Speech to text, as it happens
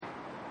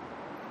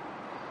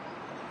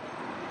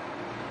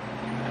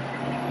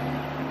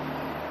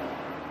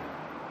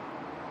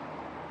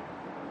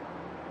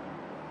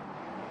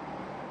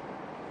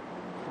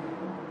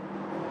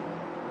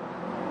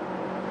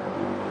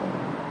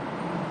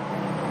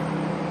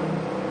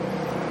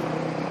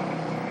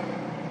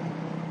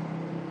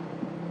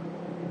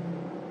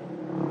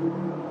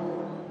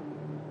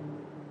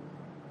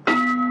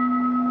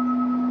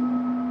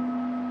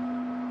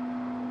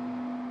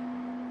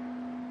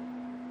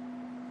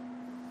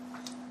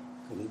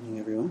Good evening,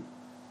 everyone.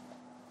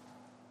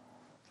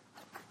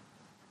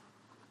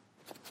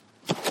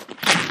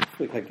 This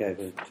week I gave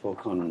a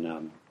talk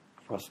on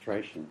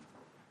frustration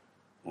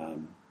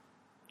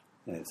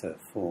as a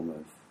form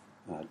of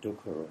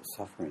dukkha or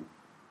suffering.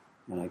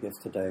 And I guess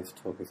today's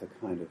talk is a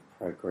kind of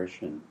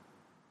progression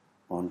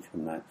on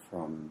from that,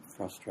 from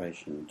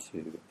frustration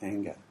to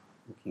anger,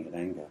 looking at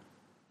anger.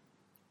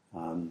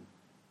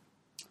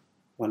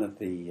 One of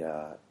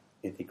the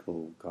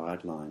ethical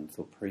guidelines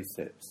or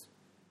precepts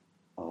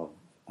of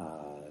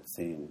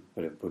Zen,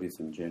 but of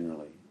Buddhism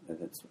generally, and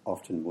it's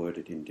often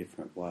worded in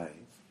different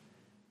ways,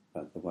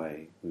 but the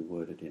way we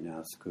word it in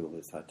our school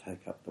is I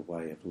take up the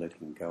way of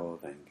letting go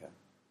of anger.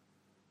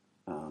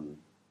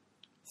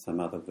 Some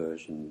other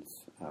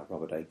versions,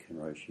 Robert Aitken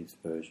Roshi's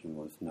version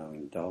was no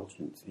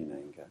indulgence in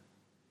anger.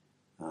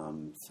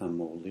 Some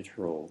more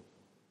literal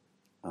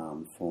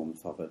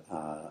forms of it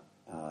are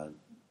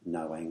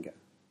no anger,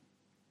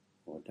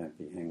 or don't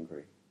be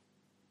angry.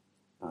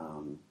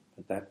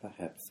 But that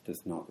perhaps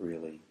does not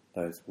really,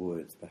 those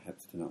words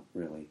perhaps do not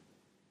really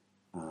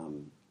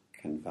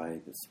convey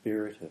the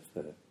spirit of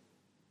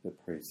the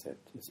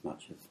precept as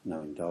much as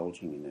no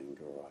indulging in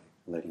anger or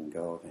letting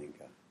go of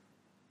anger.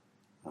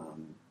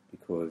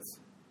 Because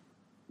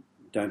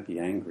don't be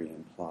angry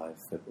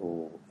implies that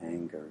all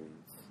anger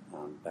is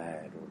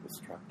bad or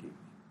destructive,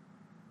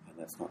 and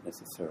that's not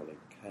necessarily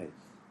the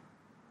case.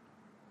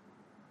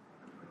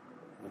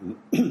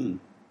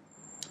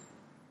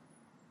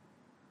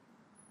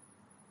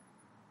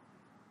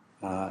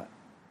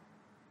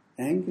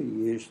 Anger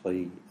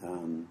usually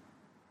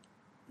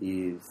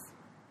is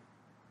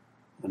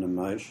an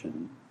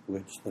emotion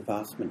which the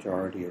vast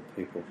majority of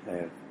people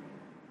have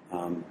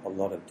a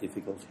lot of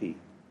difficulty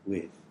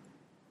with,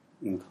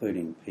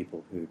 including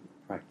people who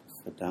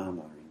practice the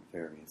Dharma in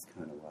various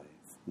kind of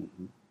ways.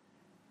 Mm-hmm.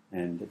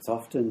 And it's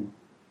often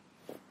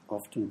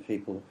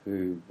people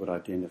who would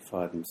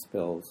identify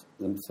themselves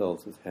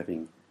as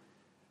having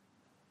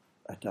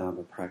a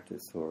Dharma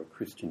practice or a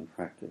Christian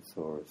practice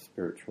or a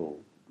spiritual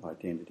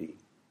identity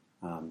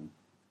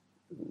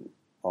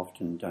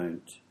often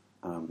don't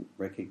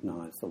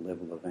recognise the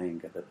level of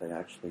anger that they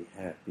actually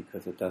have,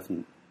 because it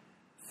doesn't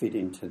fit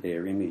into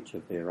their image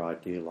of their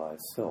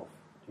idealised self,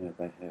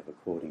 they have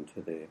according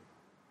to their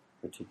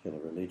particular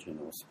religion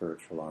or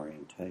spiritual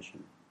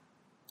orientation.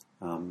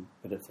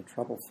 But it's a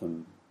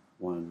troublesome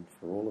one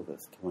for all of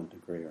us to one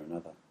degree or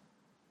another.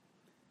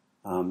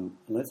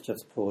 Let's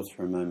just pause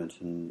for a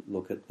moment and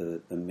look at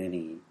the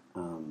many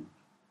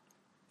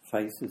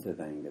faces of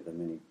anger, the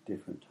many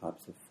different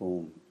types of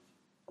forms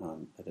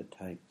that it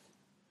takes.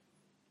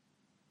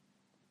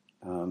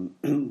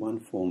 One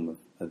form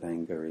of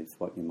anger is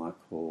what you might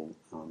call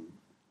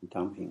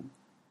dumping.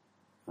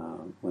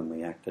 When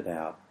we act it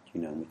out,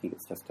 and we think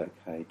it's just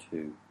okay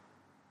to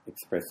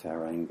express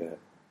our anger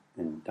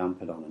and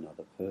dump it on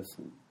another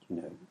person,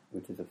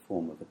 which is a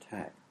form of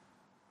attack.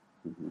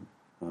 Mm-hmm.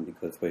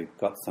 Because we've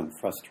got some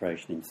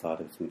frustration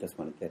inside of us and we just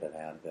want to get it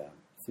out of our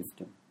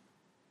system.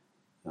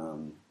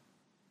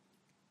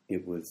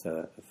 It was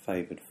a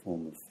favoured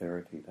form of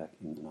therapy back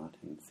in the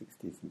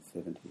 1960s and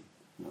 70s,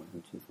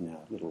 which is now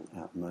a little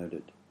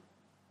outmoded.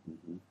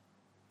 Mm-hmm.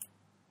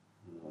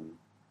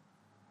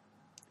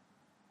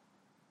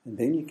 And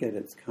then you get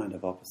its kind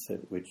of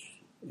opposite, which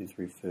is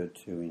referred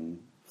to in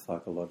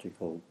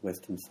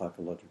Western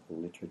psychological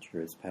literature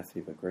as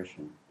passive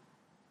aggression,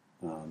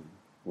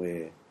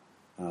 where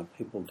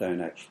people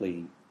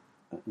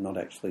not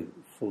actually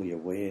fully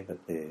aware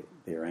that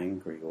they're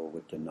angry or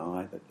would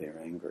deny that they're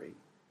angry,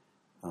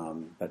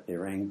 but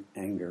their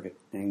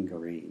angry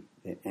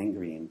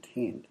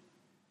intent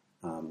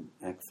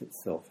acts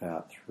itself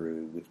out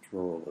through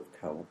withdrawal of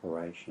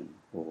cooperation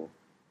or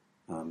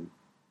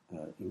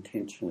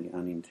intentionally,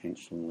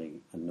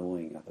 unintentionally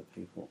annoying other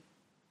people.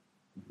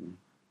 Mm-hmm.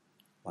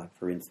 Like,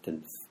 for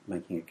instance,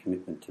 making a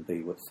commitment to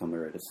be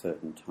somewhere at a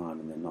certain time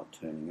and then not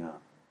turning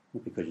up.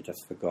 Not because you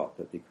just forgot,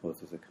 but because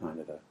there's a kind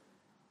of a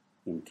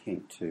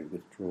intent to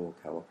withdraw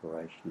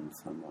cooperation in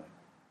some way.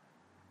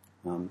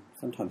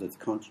 Sometimes it's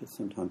conscious,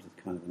 sometimes it's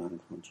kind of an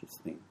unconscious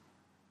thing.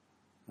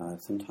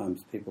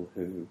 Sometimes people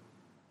who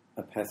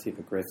are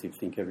passive-aggressive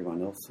think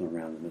everyone else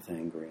around them is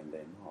angry and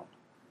they're not.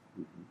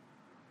 Mm-hmm.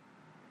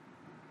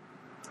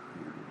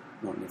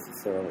 Not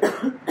necessarily.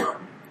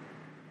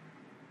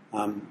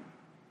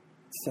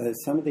 So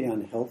some of the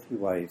unhealthy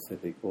ways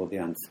or the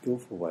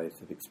unskillful ways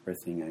of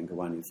expressing anger,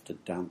 one is to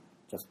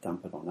just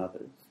dump it on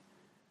others.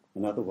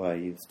 Another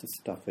way is to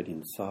stuff it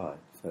inside,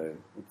 so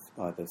it's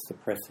either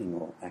suppressing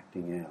or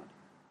acting out.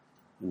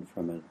 And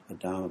from a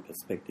Dharma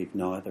perspective,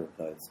 neither of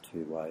those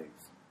two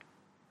ways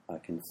are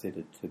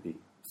considered to be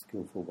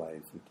skillful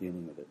ways of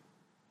dealing with it.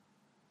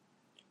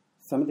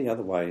 Some of the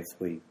other ways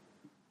we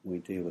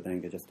deal with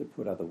anger, just to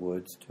put other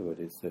words to it,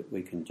 is that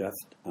we can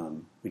just,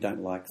 we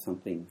don't like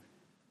something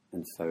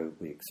and so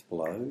we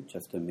explode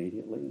just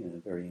immediately in a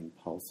very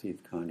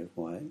impulsive kind of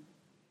way.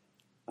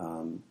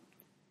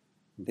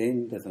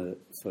 Then there's a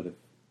sort of,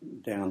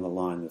 down the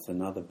line, there's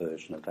another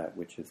version of that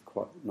which is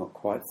not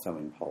quite so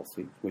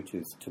impulsive, which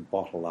is to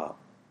bottle up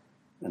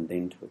and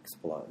then to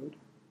explode.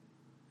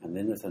 And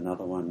then there's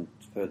another one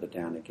further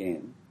down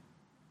again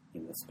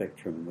in the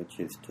spectrum, which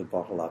is to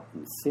bottle up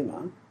and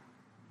simmer.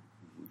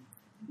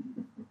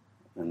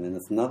 And then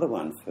there's another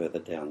one further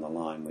down the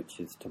line, which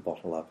is to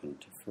bottle up and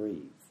to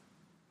freeze,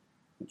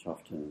 which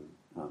often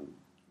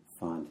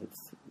finds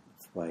its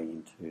way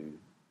into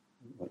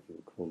what you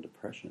would call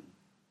depression,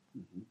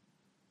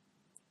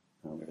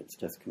 where it's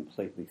just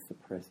completely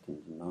suppressed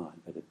and denied,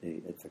 but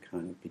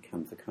it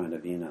becomes a kind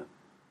of inner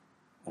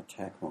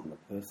attack on the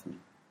person.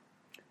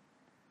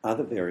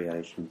 Other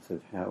variations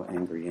of how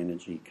angry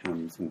energy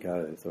comes and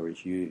goes or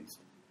is used,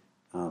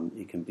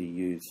 it can be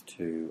used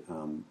to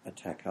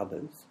attack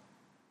others,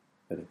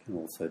 but it can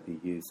also be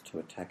used to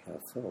attack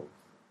ourselves.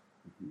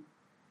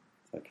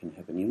 So it can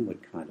have an inward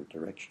kind of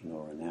direction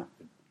or an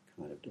outward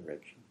kind of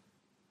direction.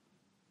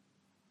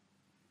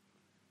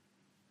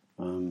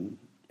 And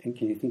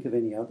can you think of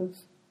any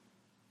others?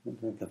 I don't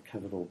think I've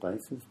covered all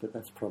bases, but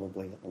that's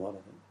probably a lot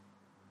of them.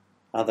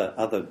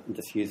 Other,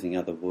 just using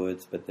other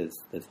words, but there's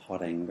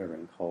hot anger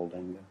and cold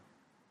anger,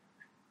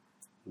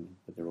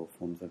 but they're all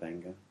forms of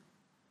anger.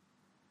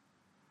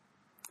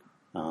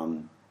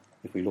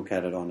 If we look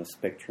at it on a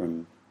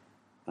spectrum,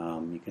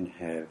 you can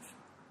have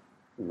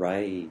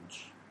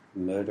rage,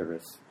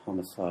 murderous,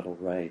 homicidal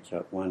rage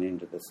at one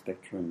end of the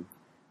spectrum,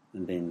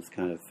 and then it's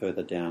kind of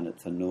further down,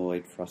 it's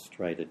annoyed,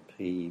 frustrated,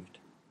 peeved,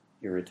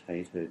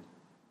 irritated,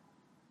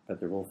 but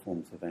they're all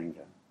forms of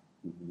anger.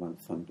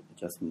 Some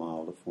just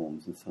milder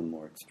forms and some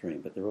more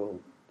extreme, but they're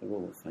all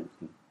the same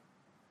thing.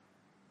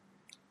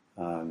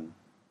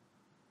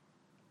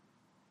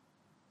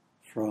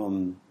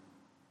 From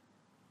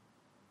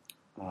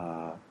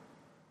a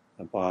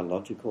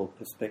biological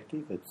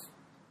perspective, it's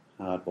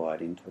hardwired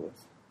into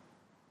us.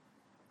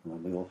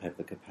 We all have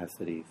the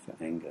capacity for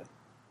anger,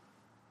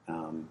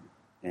 and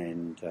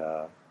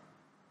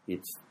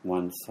it's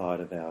one side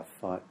of our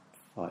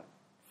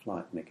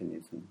fight-flight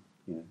mechanism.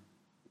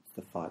 It's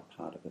the fight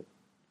part of it,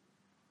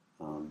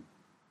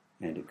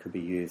 and it could be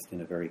used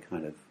in a very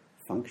kind of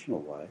functional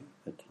way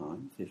at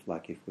times. If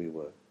we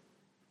were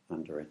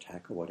under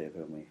attack or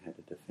whatever, and we had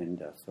to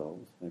defend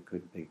ourselves, it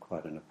could be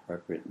quite an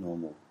appropriate,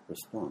 normal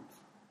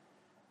response.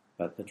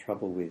 But the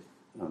trouble with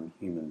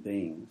human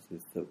beings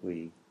is that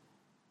we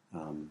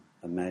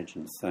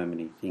imagine so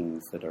many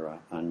things that are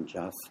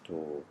unjust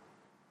or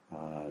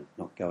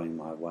not going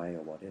my way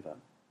or whatever,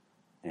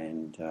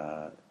 and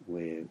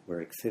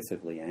we're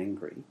excessively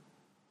angry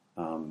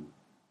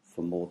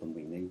for more than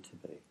we need to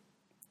be,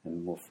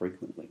 and more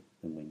frequently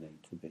than we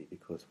need to be,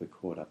 because we're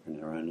caught up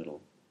in our own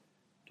little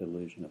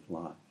delusion of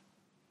life.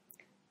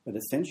 But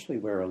essentially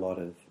where a lot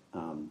of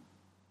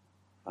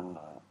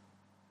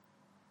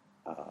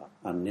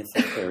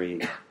unnecessary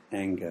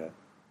anger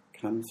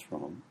comes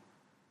from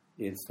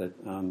is that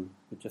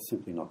we're just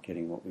simply not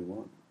getting what we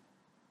want.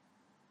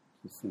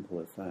 It's as simple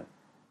as that.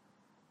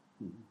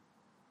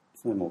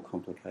 It's no more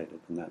complicated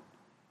than that.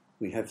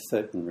 We have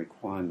certain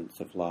requirements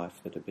of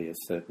life that are to be a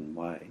certain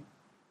way,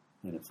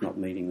 and it's not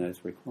meeting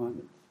those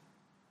requirements,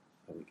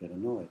 so we get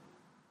annoyed.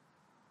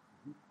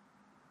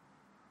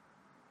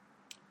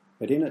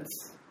 But in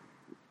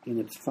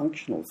its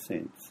functional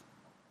sense,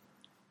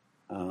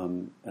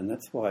 and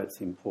that's why it's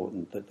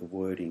important that the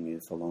wording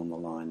is along the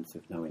lines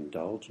of no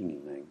indulging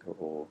in anger,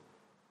 or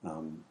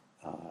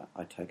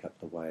I take up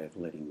the way of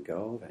letting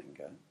go of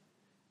anger,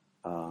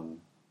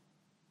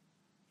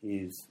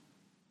 is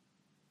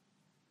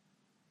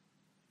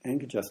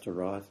anger just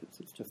arises.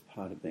 It's just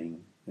part of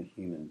being a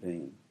human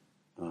being.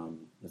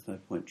 There's no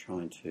point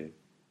trying to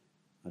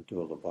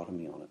do a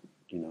lobotomy on it,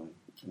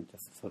 and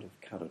just sort of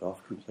cut it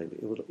off completely.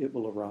 It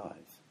will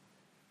arise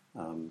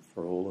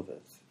for all of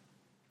us.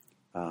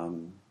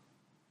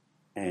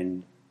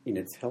 And in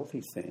its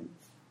healthy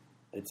sense,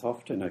 it's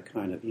often a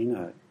kind of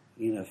inner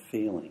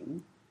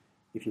feeling.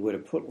 If you were to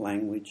put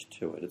language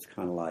to it, it's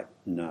kind of like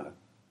no.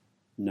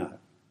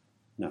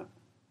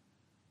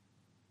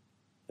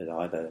 That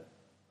either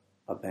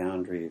a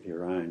boundary of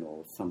your own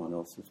or someone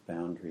else's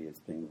boundary is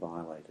being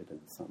violated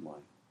in some way.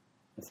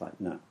 It's like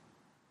no.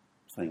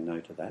 Saying no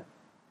to that,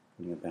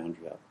 putting a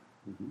boundary up.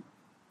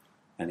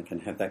 And it can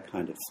have that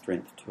kind of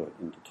strength to it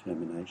and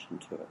determination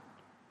to it.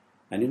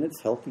 And in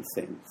its healthy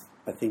sense,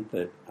 I think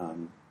that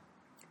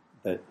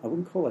that I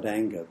wouldn't call it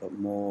anger, but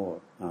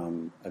more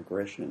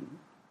aggression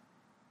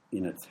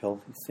in its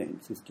healthy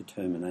sense is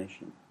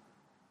determination.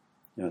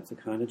 It's a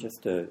kind of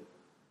just a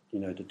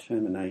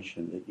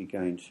determination that you're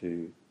going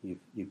to,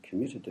 you've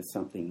committed to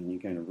something and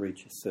you're going to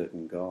reach a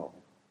certain goal.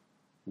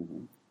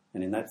 And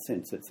in that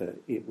sense,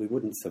 we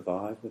wouldn't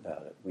survive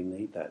without it. We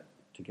need that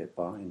to get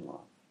by in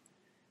life.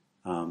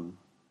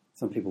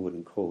 Some people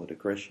wouldn't call it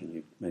aggression.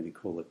 You'd maybe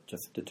call it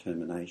just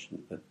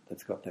determination, but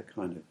that's got that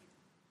kind of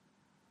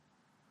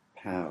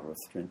power or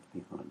strength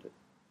behind it,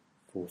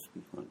 force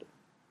behind it.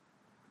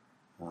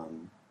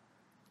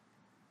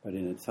 But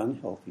in its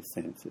unhealthy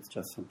sense, it's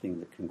just something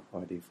that can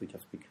quite easily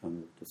just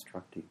become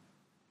destructive.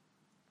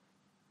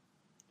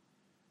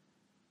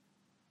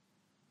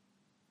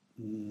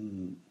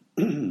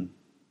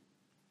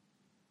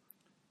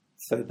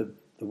 So the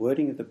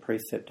wording of the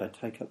precept, I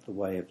take up the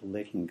way of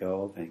letting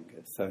go of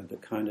anger. So the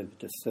kind of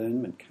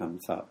discernment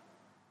comes up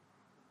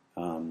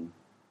when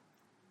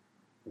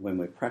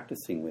we're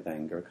practicing with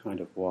anger, a kind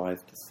of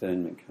wise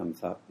discernment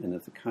comes up, and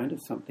there's a kind of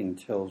something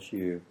tells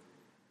you,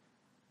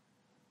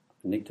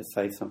 I need to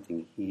say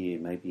something here,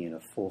 maybe in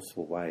a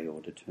forceful way or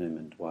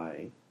determined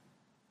way,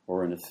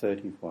 or an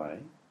assertive way,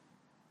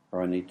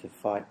 or I need to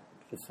fight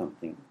for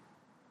something.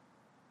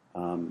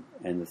 And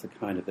there's a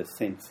kind of a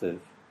sense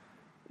of,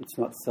 it's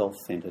not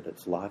self-centered,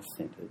 it's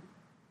life-centered.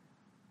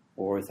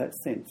 Or is that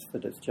sense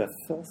that it's just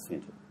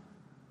self-centered?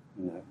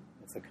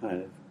 It's a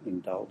kind of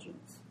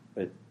indulgence.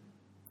 But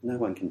no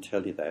one can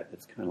tell you that.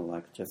 It's kind of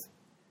like just,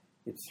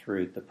 it's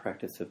through the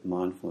practice of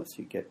mindfulness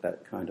you get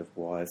that kind of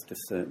wise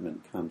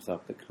discernment comes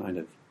up that kind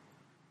of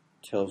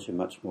tells you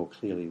much more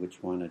clearly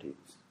which one it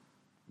is.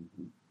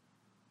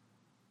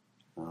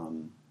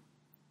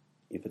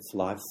 If it's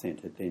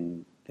life-centered,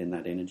 then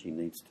that energy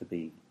needs to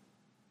be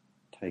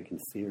taken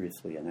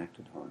seriously and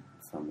acted on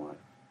in some way.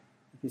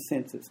 If you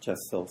sense it's just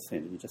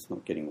self-centered, you're just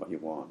not getting what you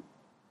want,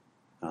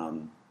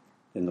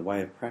 then the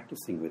way of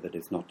practicing with it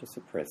is not to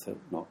suppress it,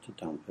 not to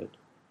dump it,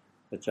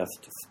 but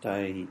just to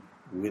stay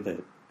with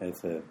it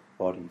as a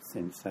body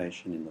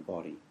sensation in the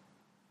body.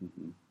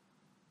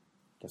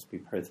 Just be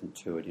present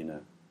to it in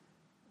a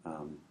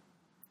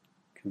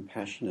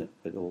compassionate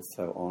but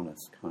also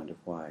honest kind of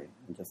way,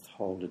 and just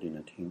hold it in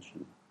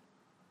attention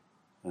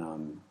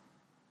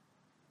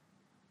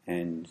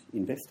and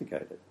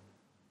investigate it.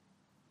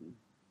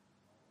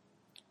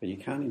 But you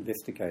can't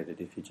investigate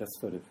it if you're just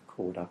sort of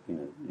caught up in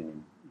it,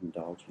 in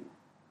indulging.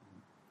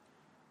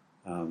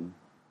 And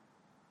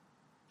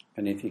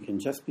if you can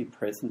just be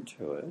present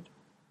to it,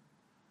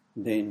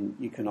 then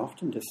you can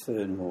often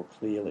discern more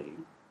clearly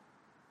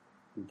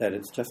that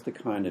it's just a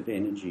kind of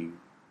energy,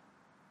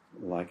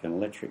 like an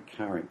electric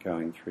current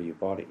going through your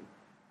body.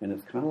 And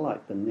it's kind of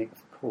like the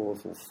next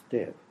causal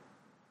step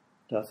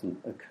doesn't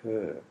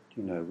occur,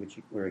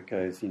 where it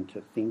goes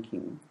into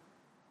thinking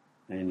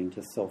and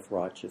into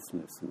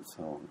self-righteousness and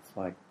so on. It's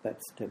like that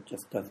step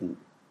just doesn't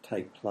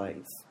take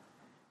place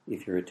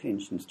if your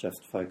attention's just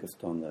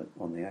focused on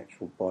the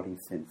actual body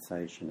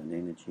sensation and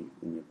energy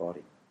in your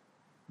body.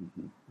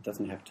 It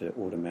doesn't have to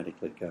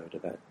automatically go to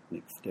that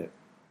next step.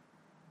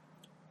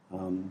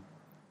 And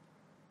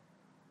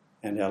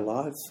our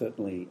lives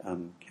certainly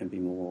can be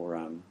more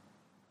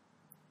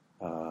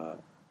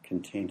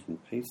content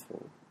and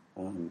peaceful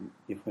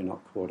if we're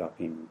not caught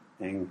up in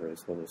anger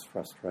as well as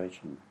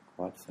frustration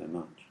quite so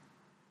much,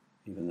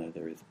 even though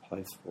there is a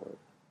place for it.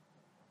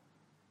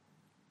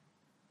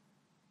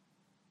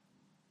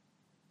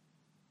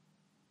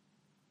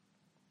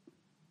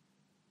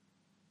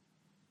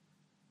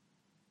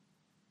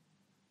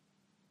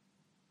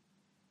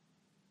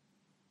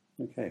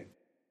 Okay.